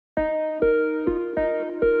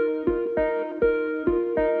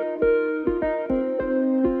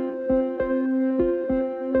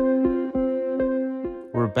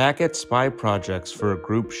back at Spy Projects for a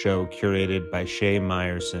group show curated by Shay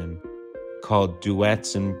Myerson called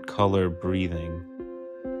Duets and Color Breathing.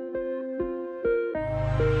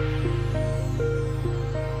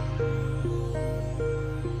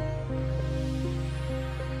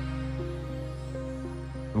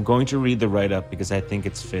 I'm going to read the write-up because I think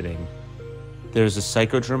it's fitting. There's a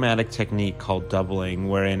psychodramatic technique called doubling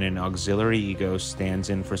wherein an auxiliary ego stands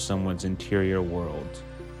in for someone's interior world.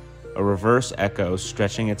 A reverse echo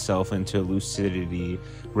stretching itself into lucidity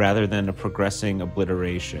rather than a progressing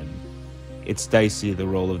obliteration. It's dicey, the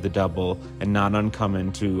role of the double, and not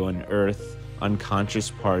uncommon to unearth unconscious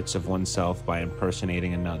parts of oneself by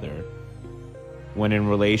impersonating another. When in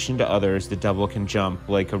relation to others, the double can jump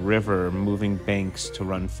like a river moving banks to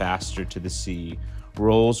run faster to the sea.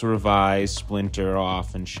 Roles revise, splinter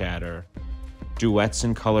off, and shatter. Duets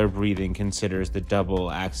and Color Breathing considers the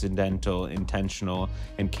double accidental, intentional,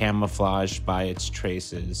 and camouflaged by its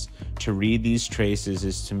traces. To read these traces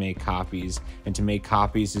is to make copies, and to make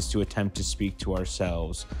copies is to attempt to speak to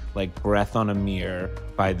ourselves, like breath on a mirror,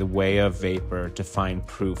 by the way of vapor, to find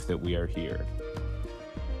proof that we are here.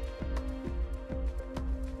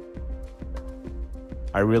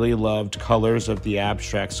 I really loved Colors of the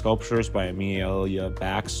Abstract Sculptures by Amelia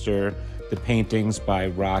Baxter, the paintings by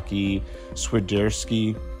Rocky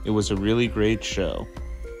Swiderski. It was a really great show.